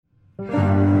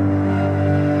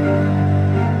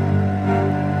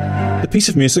piece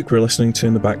of music we're listening to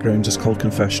in the background is called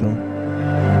Confessional.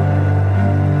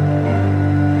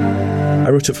 I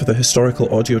wrote it for the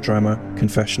historical audio drama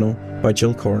Confessional by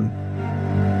Jill Corn.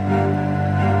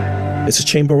 It's a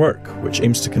chamber work which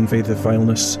aims to convey the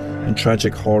vileness and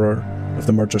tragic horror of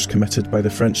the murders committed by the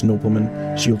French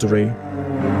nobleman Gilles de Rais.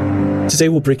 Today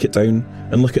we'll break it down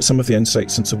and look at some of the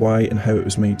insights into why and how it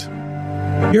was made.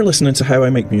 You're listening to How I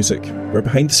Make Music, where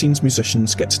behind-the-scenes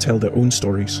musicians get to tell their own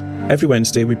stories. Every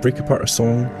Wednesday we break apart a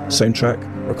song,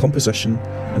 soundtrack or composition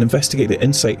and investigate the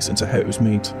insights into how it was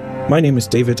made. My name is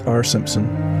David R. Simpson.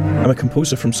 I'm a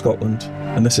composer from Scotland,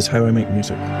 and this is How I Make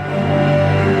Music.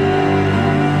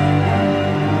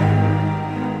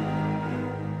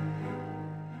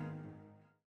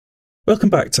 Welcome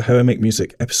back to How I Make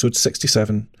Music, episode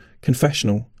 67,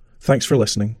 Confessional. Thanks for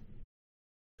listening.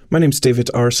 My name's David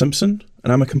R. Simpson,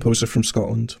 and I'm a composer from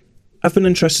Scotland. I've been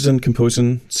interested in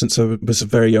composing since I was a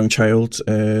very young child,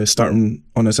 starting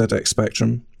on a ZX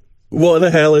Spectrum. What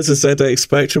the hell is a ZX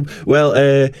Spectrum? Well,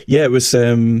 it was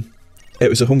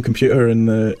a home computer in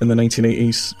the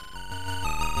 1980s,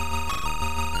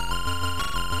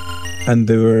 and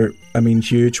they were,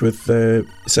 huge with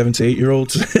 7 to 8 year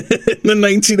olds in the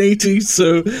 1980s.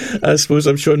 So I suppose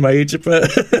I'm showing my age a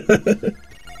bit.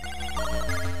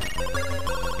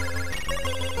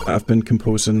 I've been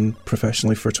composing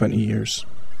professionally for 20 years.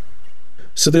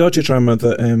 So the audio drama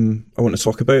that I want to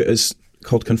talk about is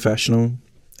called Confessional.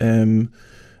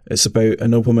 It's about a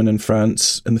nobleman in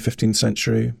France in the 15th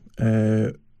century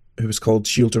who was called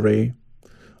Gilles de Rais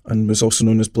and was also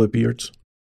known as Bluebeard.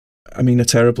 A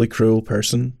terribly cruel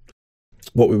person.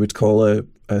 What we would call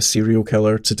a serial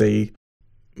killer today.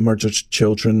 Murdered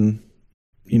children,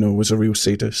 was a real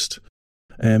sadist,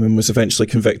 and was eventually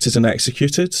convicted and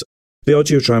executed. The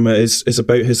audio drama is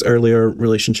about his earlier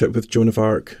relationship with Joan of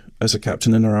Arc as a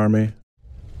captain in her army.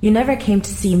 You never came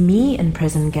to see me in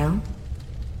prison, Gil.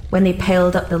 When they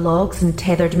piled up the logs and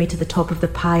tethered me to the top of the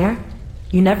pyre,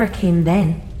 you never came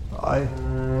then. I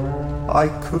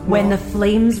could not. When the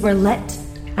flames were lit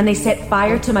and they set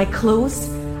fire to my clothes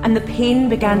and the pain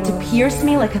began to pierce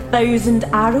me like 1,000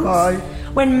 arrows.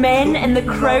 When men in the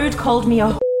crowd called me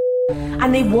a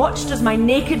and they watched as my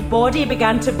naked body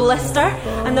began to blister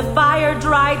and the fire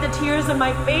dried the tears on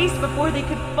my face before they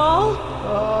could fall.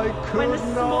 I could when the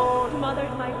not. smoke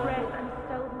smothered my breath and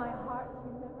stilled my heart.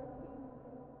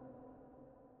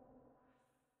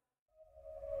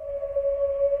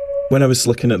 When I was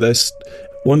looking at this,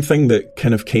 one thing that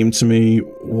kind of came to me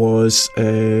was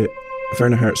Werner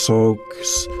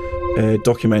Herzog's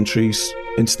documentaries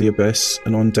Into the Abyss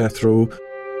and On Death Row.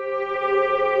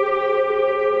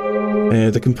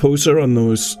 The composer on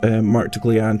those, Mark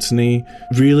Degley-Antony,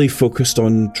 really focused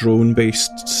on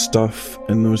drone-based stuff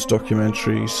in those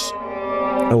documentaries.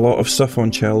 A lot of stuff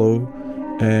on cello,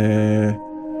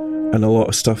 and a lot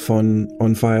of stuff on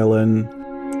violin.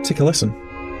 Take a listen.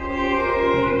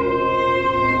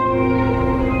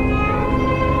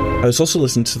 I was also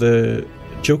listening to the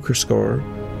Joker score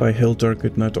by Hildur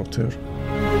Gudnadóttir.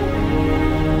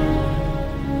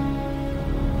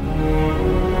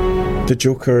 The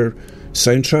Joker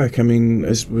soundtrack,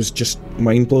 was just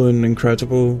mind-blowing,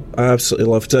 incredible. I absolutely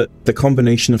loved it. The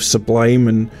combination of sublime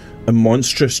and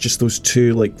monstrous, just those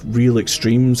two real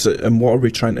extremes. And what are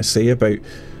we trying to say about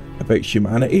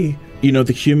humanity?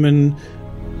 The human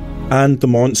and the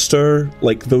monster,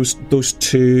 those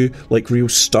two real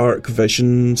stark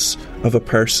visions of a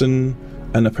person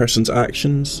and a person's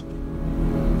actions.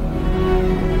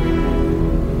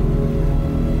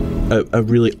 A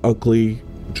really ugly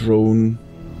drone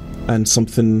and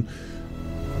something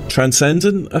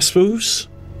transcendent, I suppose.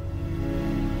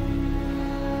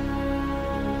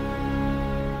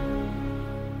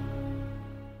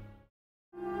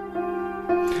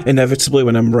 Inevitably,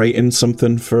 when I'm writing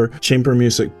something for chamber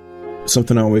music,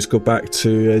 something I always go back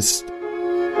to is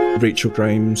Rachel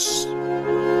Grimes'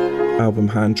 album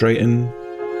Handwriting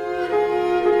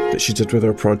that she did with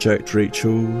her project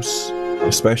Rachel's,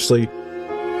 especially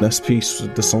this piece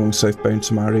with the song Southbound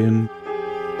to Marion.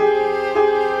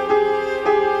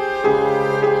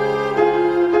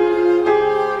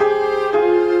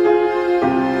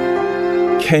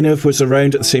 Kind of was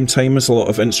around at the same time as a lot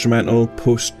of the instrumental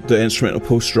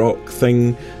post-rock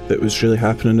thing that was really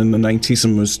happening in the 90s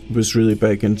and was really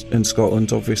big in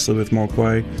Scotland, obviously, with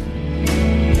Mogwai.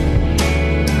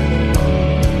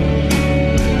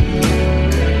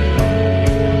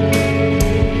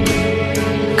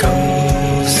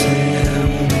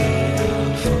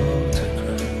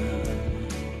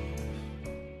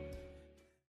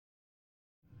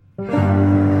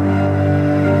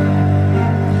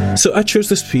 So I chose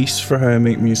this piece for How I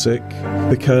Make Music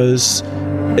because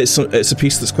It's a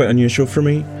piece that's quite unusual for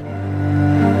me.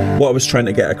 What I was trying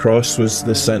to get across was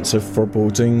this sense of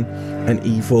foreboding and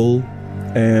evil,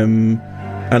 and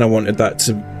I wanted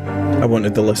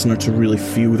the listener to really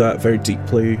feel that very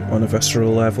deeply on a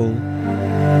visceral level.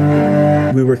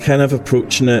 We were kind of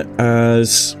approaching it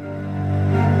as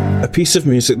a piece of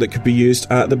music that could be used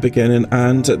at the beginning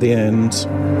and at the end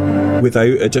without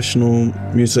additional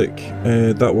music.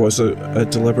 That was a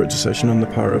deliberate decision on the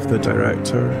part of the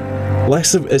director.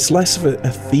 It's less of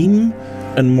a theme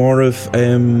and more of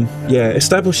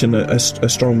establishing a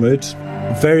strong mood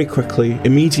very quickly,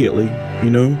 immediately,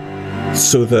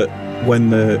 so that when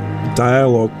the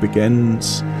dialogue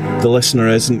begins, the listener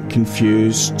isn't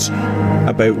confused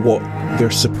about what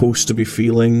they're supposed to be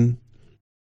feeling.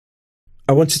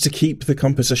 I wanted to keep the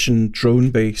composition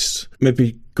drone-based,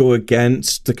 maybe go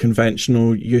against the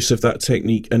conventional use of that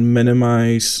technique and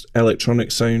minimise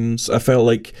electronic sounds. I felt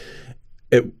like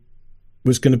it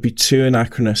was going to be too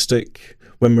anachronistic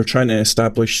when we're trying to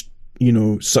establish,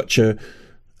 such a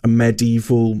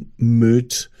medieval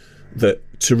mood, that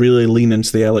to really lean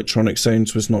into the electronic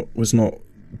sounds was not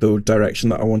the direction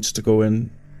that I wanted to go in.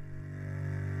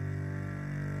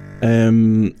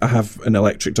 I have an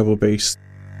electric double bass.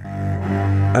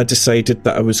 I decided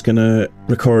that I was going to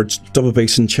record double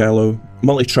bass and cello,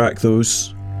 multi-track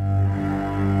those.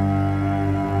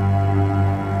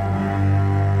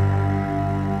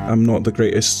 I'm not the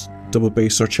greatest double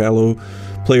bass or cello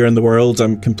player in the world.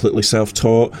 I'm completely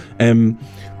self-taught.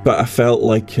 But I felt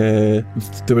like there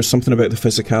was something about the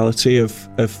physicality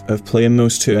of playing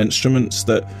those two instruments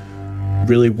that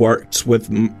really worked with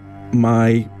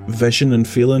my vision and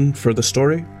feeling for the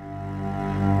story.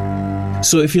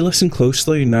 So if you listen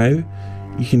closely now,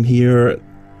 you can hear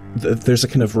there's a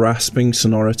kind of rasping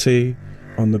sonority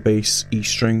on the bass E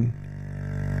string.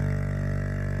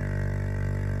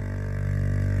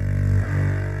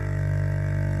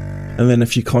 And then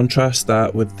if you contrast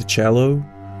that with the cello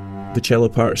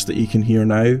parts that you can hear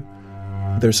now,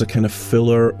 there's a kind of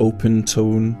fuller, open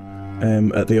tone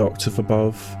at the octave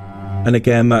above. And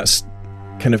again, that's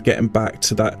kind of getting back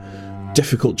to that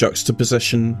difficult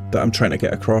juxtaposition that I'm trying to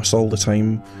get across all the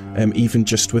time, even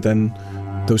just within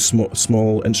those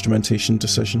small instrumentation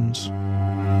decisions.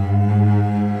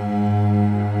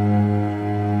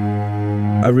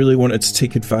 I really wanted to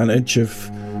take advantage of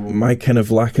my kind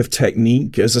of lack of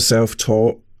technique as a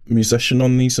self-taught musician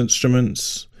on these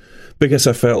instruments, because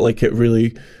I felt like it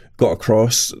really got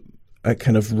across a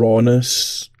kind of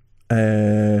rawness,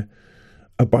 a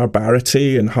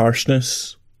barbarity and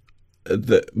harshness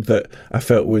that I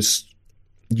felt was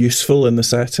useful in the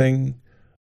setting.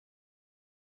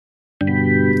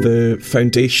 The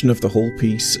foundation of the whole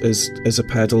piece is a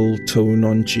pedal tone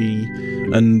on G,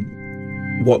 and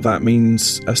what that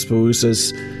means, I suppose,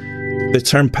 is the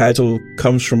term pedal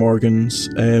comes from organs,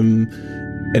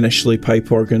 initially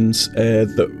pipe organs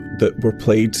that were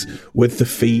played with the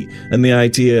feet, and the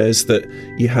idea is that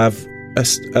you have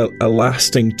a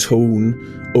lasting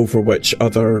tone over which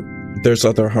there's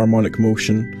other harmonic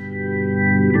motion.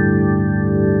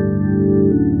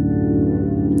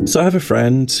 So I have a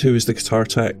friend who is the guitar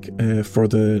tech for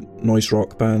the noise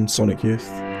rock band Sonic Youth.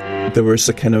 There was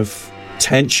a kind of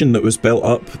tension that was built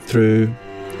up through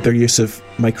their use of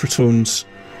microtones,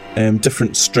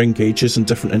 different string gauges and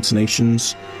different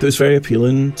intonations. That was very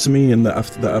appealing to me, and that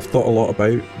I've thought a lot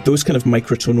about. Those kind of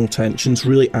microtonal tensions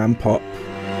really amp up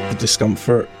the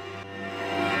discomfort.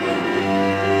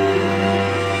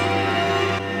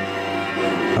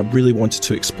 I really wanted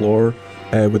to explore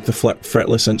with the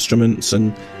fretless instruments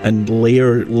and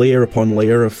layer upon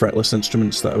layer of fretless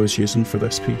instruments that I was using for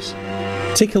this piece.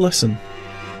 Take a listen.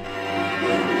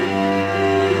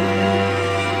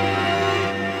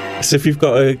 So if you've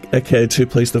got a kid who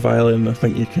plays the violin, I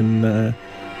think you can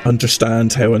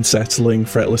understand how unsettling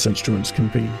fretless instruments can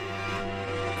be.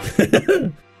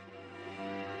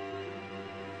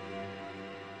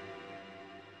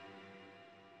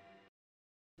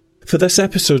 For this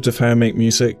episode of How I Make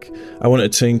Music, I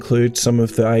wanted to include some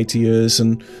of the ideas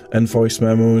and voice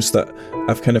memos that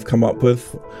I've kind of come up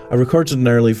with. I recorded an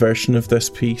early version of this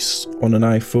piece on an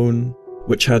iPhone,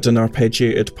 which had an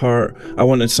arpeggiated part. I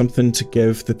wanted something to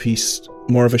give the piece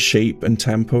more of a shape and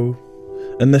tempo,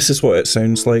 and this is what it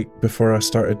sounds like before I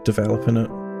started developing it.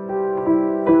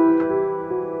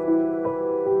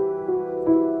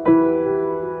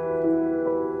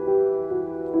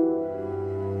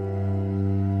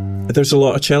 There's a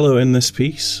lot of cello in this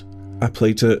piece. I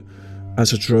played it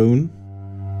as a drone.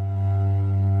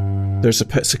 There's a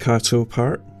pizzicato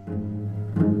part,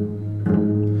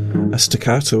 a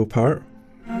staccato part,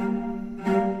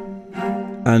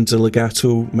 and a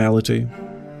legato melody.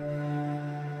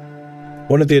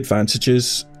 One of the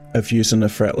advantages of using a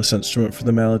fretless instrument for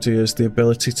the melody is the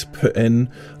ability to put in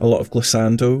a lot of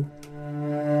glissando,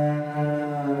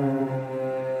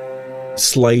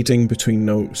 sliding between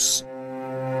notes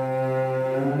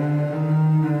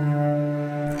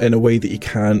in a way that you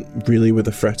can't really with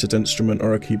a fretted instrument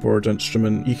or a keyboard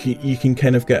instrument. You can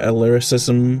kind of get a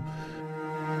lyricism.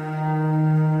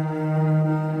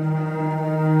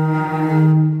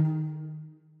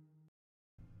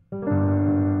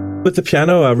 With the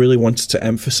piano, I really wanted to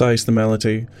emphasise the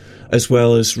melody, as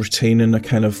well as retaining a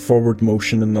kind of forward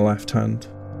motion in the left hand.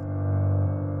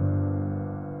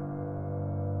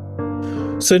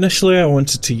 So initially I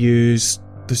wanted to use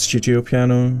the studio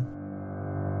piano.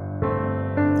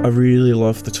 I really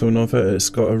love the tone of it. It's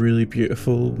got a really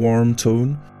beautiful, warm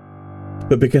tone.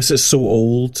 But because it's so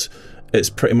old, it's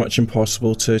pretty much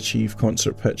impossible to achieve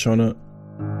concert pitch on it.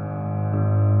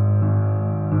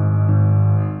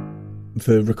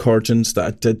 The recordings that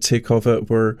I did take of it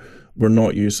were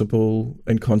not usable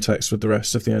in context with the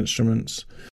rest of the instruments.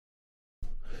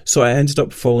 So I ended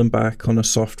up falling back on a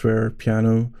software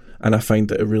piano, and I find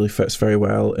that it really fits very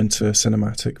well into a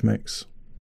cinematic mix.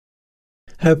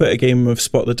 How about a game of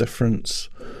Spot the Difference?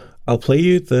 I'll play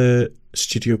you the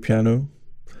studio piano,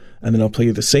 and then I'll play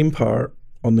you the same part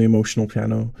on the emotional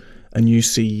piano, and you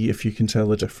see if you can tell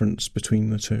the difference between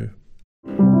the two.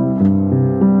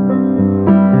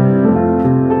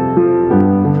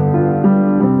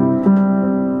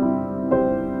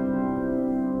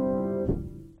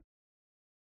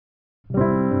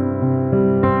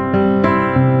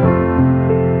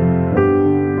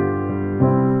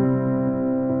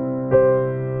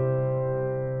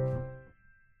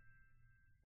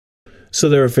 So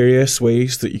there are various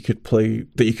ways that you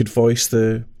could voice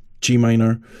the G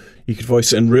minor. You could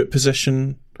voice it in root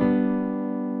position,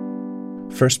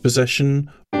 first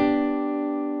position,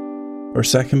 or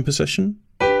second position.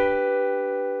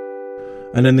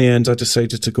 And in the end, I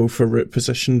decided to go for root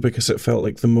position because it felt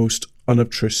like the most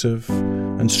unobtrusive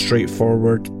and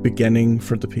straightforward beginning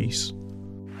for the piece.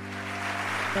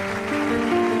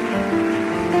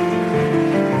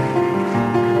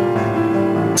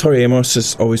 Tori Amos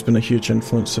has always been a huge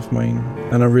influence of mine,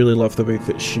 and I really love the way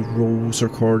that she rolls her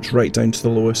chords right down to the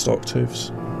lowest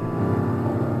octaves.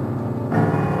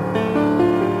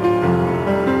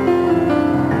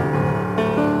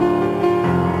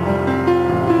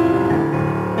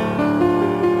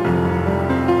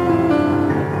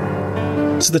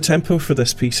 So the tempo for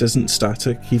this piece isn't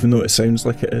static, even though it sounds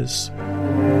like it is.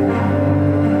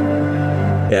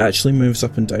 It actually moves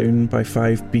up and down by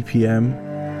 5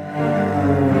 BPM.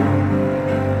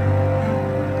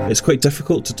 It's quite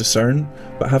difficult to discern,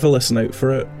 but have a listen out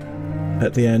for it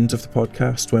at the end of the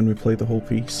podcast when we play the whole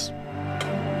piece.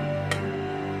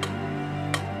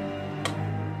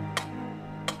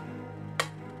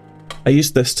 I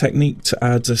used this technique to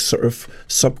add a sort of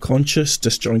subconscious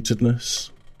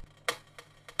disjointedness.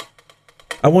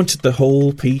 I wanted the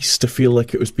whole piece to feel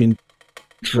like it was being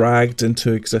dragged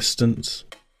into existence.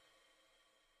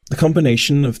 The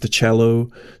combination of the cello,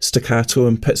 staccato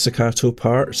and pizzicato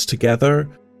parts together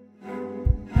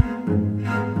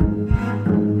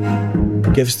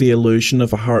gives the illusion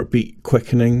of a heartbeat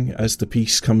quickening as the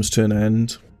piece comes to an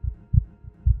end.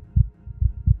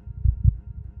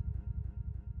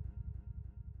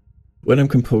 When I'm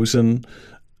composing,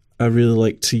 I really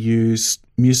like to use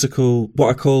what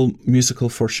I call musical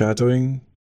foreshadowing.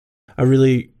 I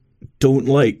really don't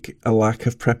like a lack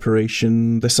of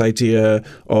preparation, this idea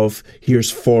of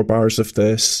here's 4 bars of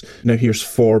this, now here's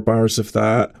 4 bars of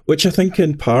that, which I think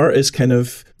in part is kind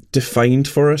of defined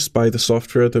for us by the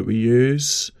software that we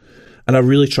use. And I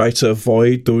really try to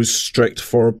avoid those strict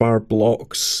 4-bar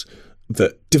blocks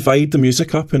that divide the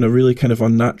music up in a really kind of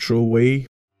unnatural way.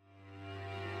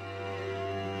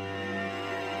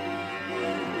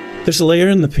 There's a layer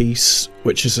in the piece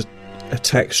which is a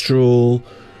textural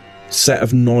set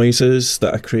of noises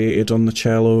that I created on the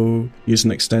cello using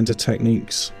extended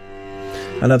techniques,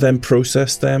 and I then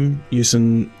processed them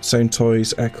using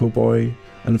Soundtoys Echo Boy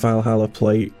and Valhalla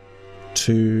Plate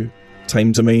to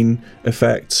time domain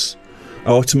effects. I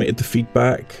automated the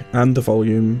feedback and the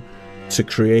volume to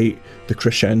create the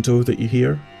crescendo that you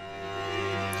hear.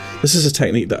 This is a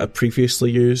technique that I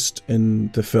previously used in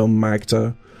the film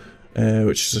Magda,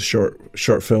 which is a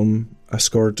short film I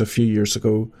scored a few years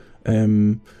ago,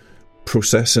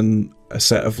 processing a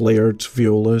set of layered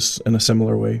violas in a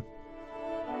similar way.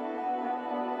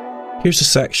 Here's a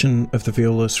section of the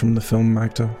violas from the film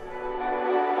Magda.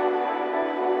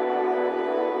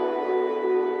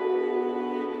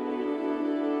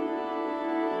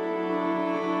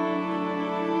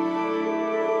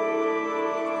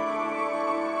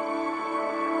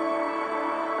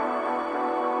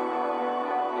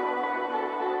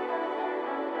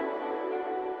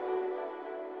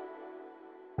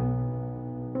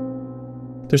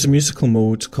 There's a musical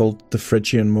mode called the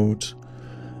Phrygian mode,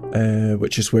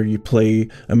 which is where you play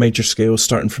a major scale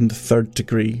starting from the 3rd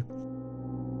degree.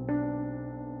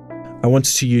 I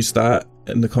wanted to use that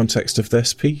in the context of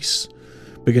this piece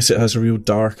because it has a real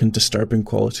dark and disturbing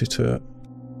quality to it.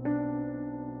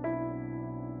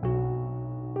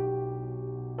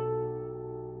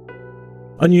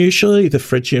 Unusually, the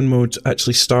Phrygian mode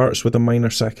actually starts with a minor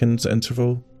second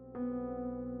interval.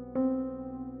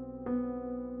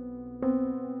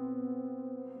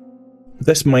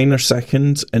 This minor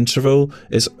second interval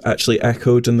is actually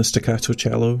echoed in the staccato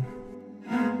cello.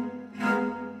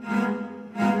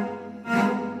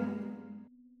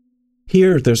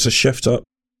 Here there's a shift up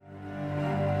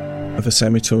of a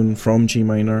semitone from G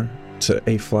minor to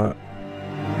A flat.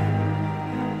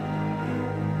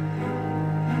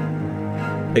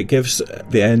 It gives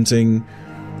the ending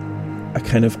a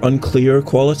kind of unclear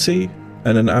quality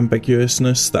and an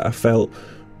ambiguousness that I felt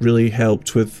really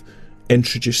helped with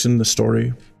introducing the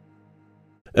story.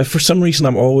 For some reason,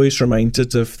 I'm always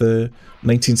reminded of the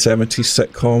 1970s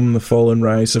sitcom The Fall and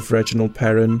Rise of Reginald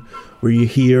Perrin, where you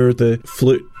hear the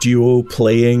flute duo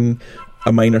playing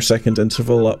a minor second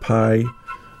interval up high.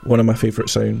 One of my favourite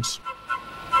sounds.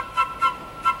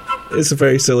 It's a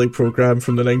very silly programme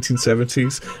from the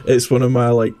 1970s. It's one of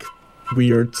my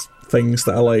weird things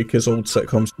that I like is old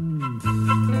sitcoms.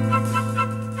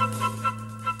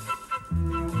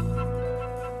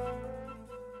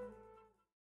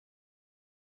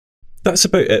 That's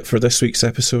about it for this week's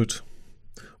episode.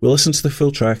 We'll listen to the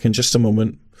full track in just a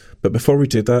moment, but before we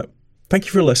do that, thank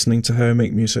you for listening to How I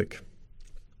Make Music.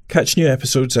 Catch new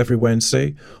episodes every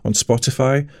Wednesday on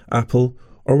Spotify, Apple,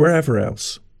 or wherever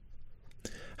else.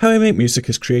 How I Make Music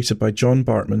is created by John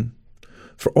Bartman.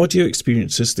 For audio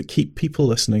experiences that keep people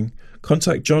listening,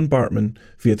 contact John Bartman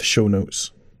via the show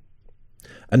notes.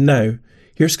 And now,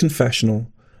 here's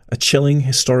Confessional, a chilling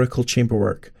historical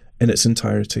chamberwork in its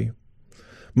entirety.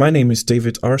 My name is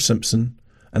David R. Simpson,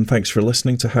 and thanks for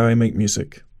listening to How I Make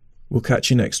Music. We'll catch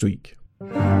you next week.